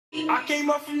I came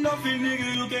up from nothing,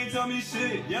 nigga, you can't tell me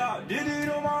shit. Yeah, did it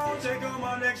on my own, check out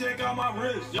my neck, check out my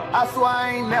wrist. Yeah. I swear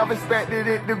I ain't never expected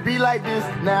it to be like this.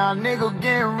 Now a nigga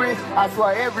getting rich, I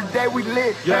swear every day we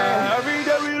lit. Yeah, every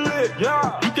day we lit,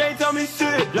 yeah, you can't tell me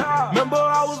shit. Yeah, remember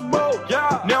I was broke,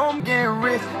 yeah, now I'm getting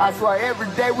rich, I swear every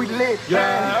day we lit.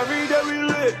 Yeah, every day we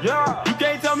lit, yeah, you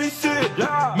can't tell me shit.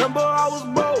 Yeah, remember I was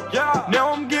broke, yeah,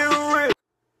 now I'm getting rich.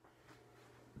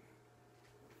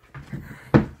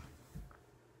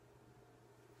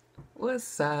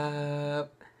 What's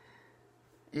up?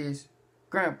 It's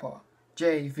Grandpa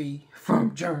JV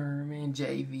from German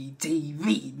JV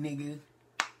TV, nigga.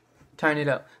 Turn it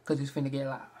up, cause it's finna get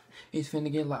live. It's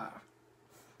finna get live.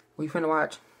 We finna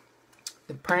watch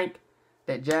the prank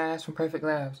that Jazz from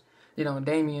Perfectlaughs did on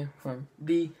Damien from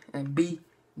D and B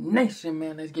Nation,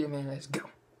 man. Let's get it, man. Let's go.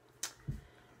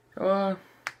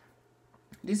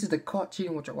 This is the caught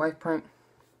cheating with your wife prank.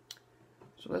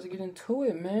 So let's get into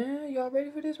it, man. Y'all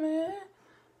ready for this, man?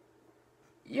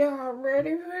 Y'all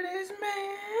ready for this,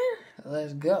 man?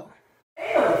 Let's go.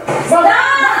 Stop!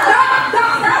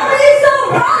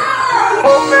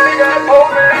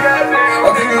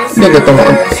 Nigga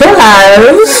throwing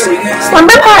pillows.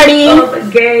 Slumber party.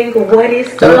 Gang, what is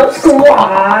up, squad?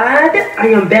 I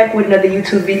am back with another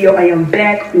YouTube video. I am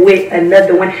back with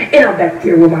another one. And I'm back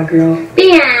here with my girl,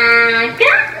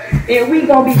 Bianca. And we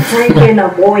gonna be pranking a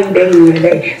boy Damien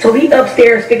today. So he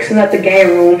upstairs fixing up the game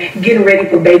room, getting ready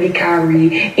for baby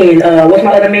Kyrie. And what's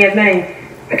my other man's name?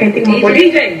 I can't think of my boy.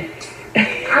 DJ.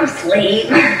 I'm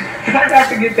asleep. I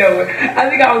forget that one. I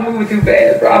think I was moving too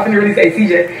fast, bro. I finna really say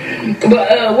CJ.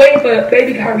 But waiting for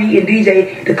baby Kyrie and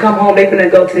DJ to come home. They finna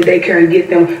go to the daycare and get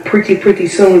them pretty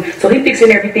soon. So he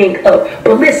fixing everything up.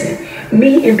 But listen,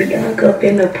 me and Bianca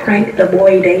finna prank the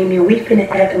boy Damien. We finna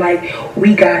act like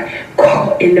we got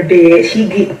caught in the bed. He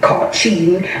get caught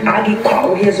cheating. I get caught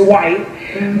with his wife.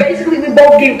 Basically, we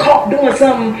both get caught doing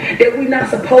something that we're not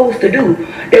supposed to do.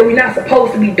 That we're not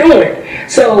supposed to be doing.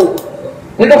 So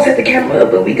we gonna set the camera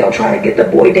up and we gonna try to get the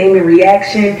boy Damien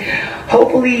reaction.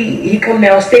 Hopefully he come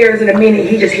downstairs in a minute.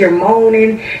 He just hear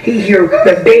moaning. He hear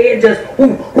the bed just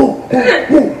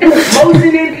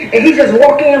motioning, and he just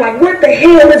walk in like, what the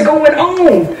hell is going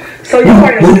on? So you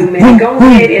already know, man. Go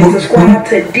ahead and subscribe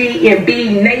to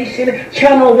D&B Nation.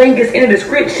 Channel link is in the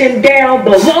description down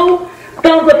below.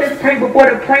 Thumbs up this prank before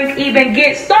the prank even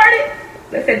gets started.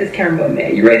 Let's set this camera up,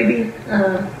 man. You ready, B?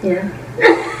 Yeah.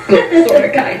 Good, sorta,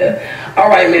 kinda.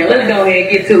 Alright, man, let's go ahead and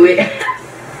get to it.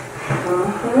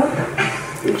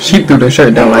 She threw the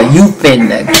shirt down like, you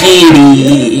finna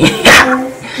kitty.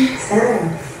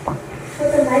 Put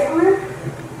the light on?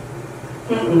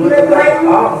 Put the light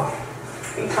off.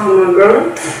 You talking about, girl?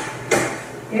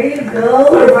 There you go.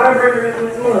 Put the vibrator in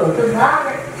this mug. The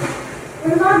vibrator.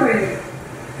 Where's the vibrator?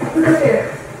 Look up there.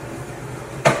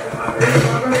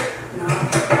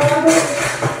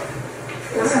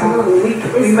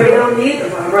 We may not need the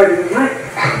vibrator tonight.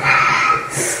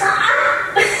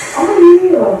 Oh,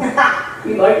 yeah.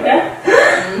 You like that?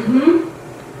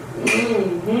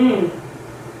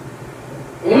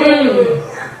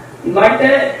 You like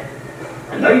that?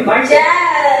 I know you like that.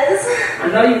 Yes. I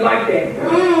know you like that.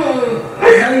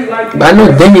 I know you like that. But I know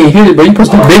Damien hit it, but you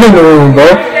supposed to be in the room, bro.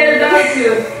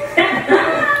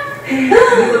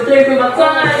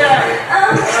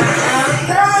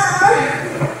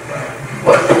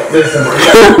 Listen, bro.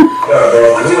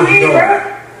 What you mean, bro?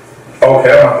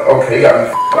 Okay, you got me.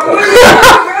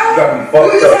 You got me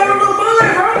fucked up.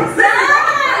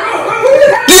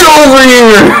 Get over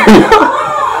here!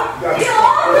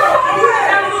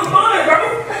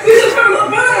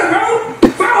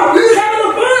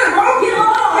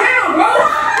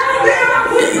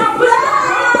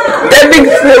 That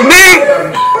nigga's so big!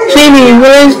 She ain't even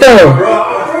released though.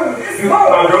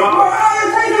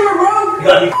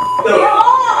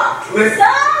 Listen,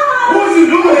 what was you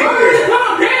doing here?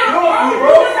 Calm down,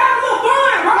 bro. Just have a little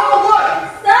fun, bro.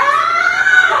 What?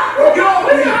 Stop! Bro, get off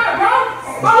me.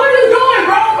 Bro, what are you doing,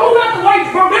 bro? Who got the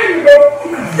lights from me, bro?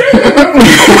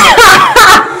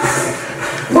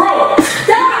 Bro,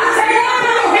 stop! Take your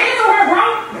hands on her, bro.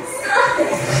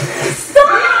 Stop!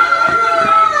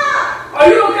 Are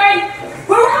you okay?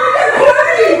 Bro,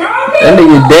 That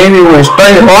nigga Damien went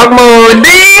straight hard mode.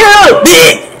 Damn!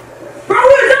 bro,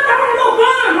 we're just having a little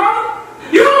fun, bro.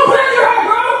 You don't pleasure her,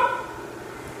 bro.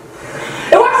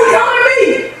 And why she calling me?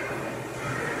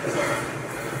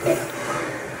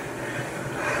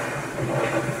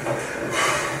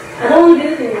 I don't want to do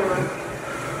this anymore.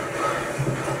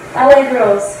 I like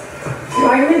girls. You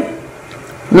like me?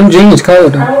 Them jeans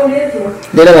cold I though. don't want to do this anymore.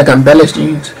 They look like embellished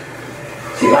jeans.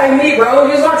 She like me, bro.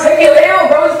 You just want to take it down,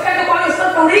 bro. Just pack up all your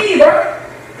stuff and leave, bro.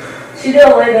 She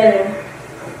doing way better.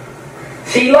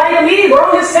 She like me,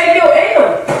 bro. Just take your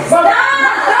L. Stop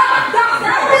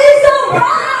being so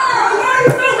wrong. Why are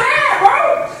you so mad, bro?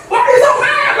 Why are you so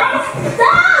mad, bro?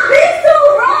 Stop being so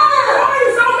wrong. Why are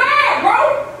you so mad, bro?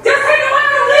 Just take your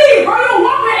L and leave, bro. You're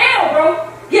walking L, bro.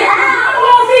 Get I out.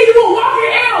 won't see you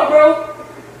walking L, bro.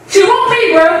 She won't be,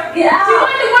 bro. Get out. She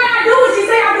like the way I do it. She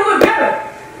say I do it better.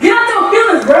 Get out your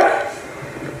feelings, bro.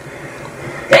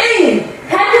 Dang.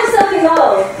 Have yourself and go.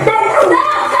 Bro,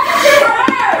 Stop touching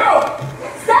her. bro.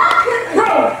 Stop. Bro.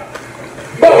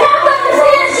 You have to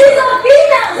understand she's a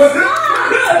female. What's good? Stop.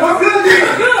 Good. What's good, nigga?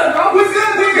 Good, bro. What's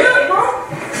good, nigga? Good, bro.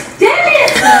 Damn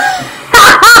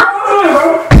it.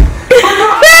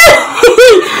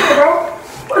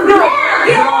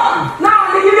 Get off!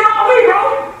 Nah, nigga, get off me, bro!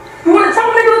 You wanna talk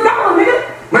nigga to dollar, nigga?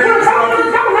 You wanna talk nigga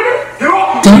to dollar, nigga? Get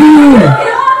off! Damn.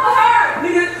 Get off of her.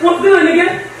 Nigga, what's good, nigga?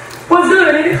 What's good,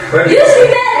 nigga? You should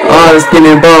be better. Oh, it's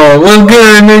getting ball. What's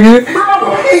good, nigga? Bro,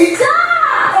 Stop.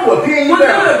 I'm gonna pin you what's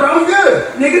down. good, bro? What's good?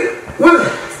 Nigga, What?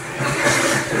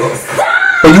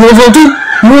 Oh, you want some too?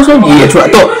 You want some? Yeah, try.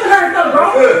 pushing Thought. her stuff, bro.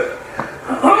 Good.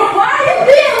 Why are you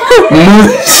being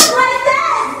like that?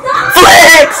 Stop.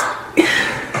 Flex.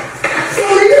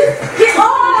 Get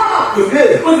off! What's good?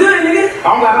 What's good, nigga? I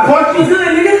don't got to punch What's you. good,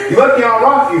 nigga? You lucky I don't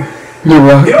rock you. You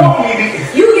rock. Get off me,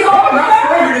 nigga. You get off, Y'all not bro.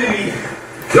 stronger than me.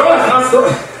 Y'all not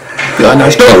stronger. Y'all not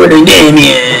stronger than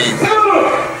Damien.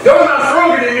 Y'all not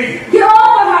stronger than me. Get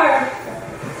off of her.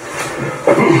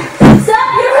 Stop.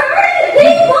 You're hurting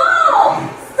people.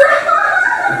 Stop.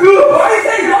 Why you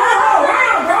say go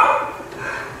around, bro?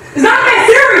 It's not that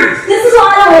serious. This is why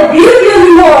I don't abuse you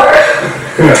anymore.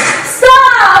 Come here.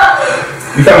 Stop.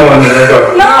 You tell me one minute. Let's go.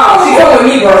 No, she come with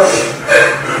me, bro.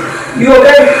 You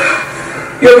okay?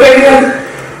 You okay, man?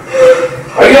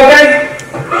 Are you okay?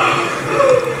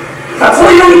 I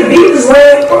told you don't need to beat this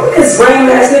lame. This lame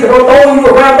ass nigga, bro. Throwing you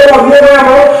around, throwing you around,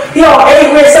 bro. He all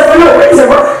angry except for no reason,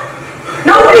 bro.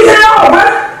 No reason at all, bro.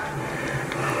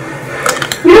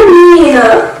 You're mean.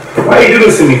 Why you do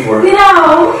this to me for? You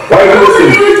know. Why you do this to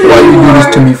me? Why you do this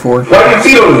to me for? Why you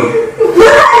cheat on me?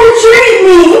 Look how you treat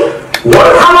me. What?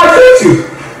 How I treat you?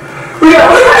 Look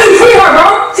how you treat her, bro.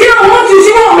 She don't want you,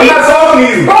 she want I'm me. not talking to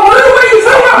you. Bro, look at the way you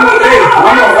treat her, bro. Hey, I'm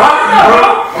gonna rock you, bro.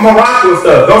 I'm gonna rock you and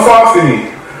stuff. Don't talk to me.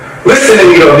 Listen to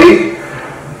me though, D.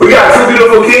 We got 2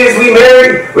 beautiful kids. We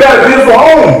married. We got a beautiful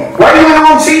home. Why you in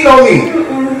home cheating on me?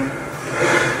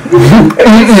 And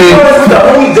you with the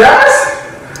homie Jazz?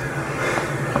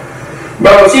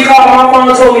 Bro, she called my phone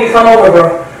and told me to come over, bro.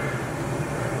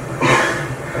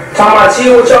 Talking about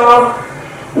chill with y'all.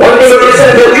 One thing led to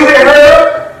another. You been hurt up?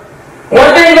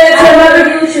 One thing led to I another.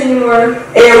 don't abuse you anymore.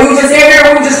 And we was just in here,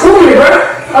 we was just cooling, bro.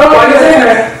 Why you in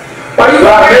there? Why you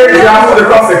I married you. I moved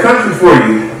across the country for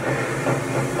you.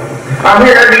 I'm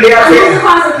here every day. I'm just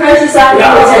across the country so I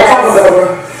Y'all can don't get talk about that, bro.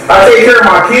 I take care of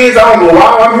my kids. I don't go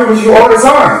out. I'm here with you all the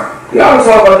time. Y'all don't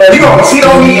talk about that. You gonna cheat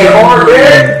on me in our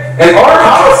bed? In our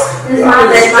house? This is my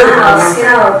bed, my house. Get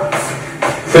out.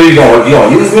 So you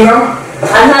gonna use me now?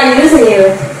 I'm not using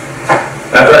you.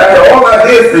 After all I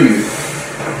did for you.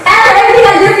 After everything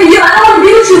I did for you, I don't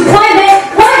abuse you. Point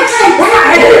blank. Point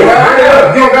blank. Hey, you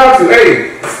don't got to. Hey,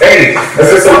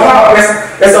 it's a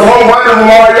home binding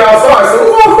from all y'all saw. So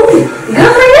Good for you.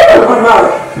 What about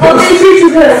it? Hope they treat you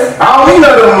good. I don't need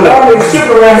none of them. Y'all been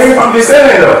shipping around here. I'm just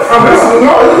saying though.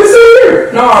 No, you sit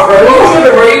here. Nah, bro. You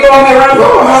shipping, bro. You going me around?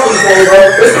 Go on, bro.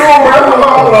 It's cool, bro. I'm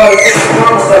all about it. It's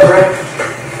normal stuff, bro.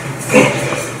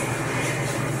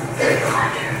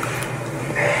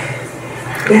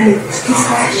 Daddy,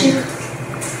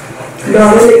 no,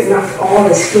 that nigga knocked all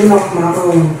the skin off my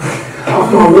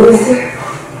wrist.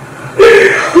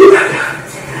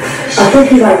 I think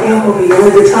he like elbowed me all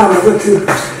the time. I look too.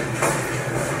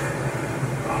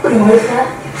 What is that?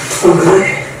 I'm good.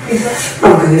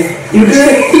 I'm good. You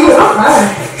good? I'm fine.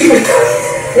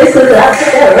 This was up to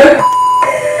there.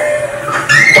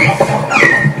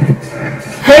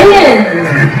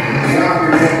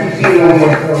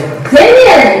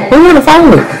 Damien! Who wanna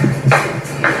follow it?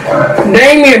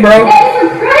 Damien, bro. It's a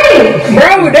prank!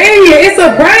 Bro, Damien, it's a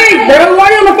prank, bro. Why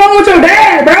you on the phone with your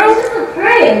dad, bro? It's a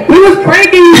prank! We was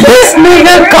pranking you. This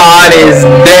nigga called his I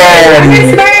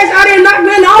daddy. smashed. I didn't knock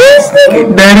nothing off. This nigga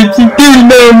daddy, you didn't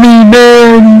know me,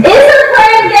 daddy. It's a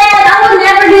prank, Dad! I would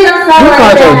never do your son You like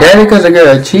called your that! daddy because a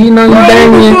girl cheating on you, Bro, you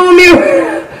Damien? was fooling me.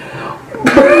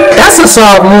 That's a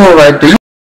soft move right there.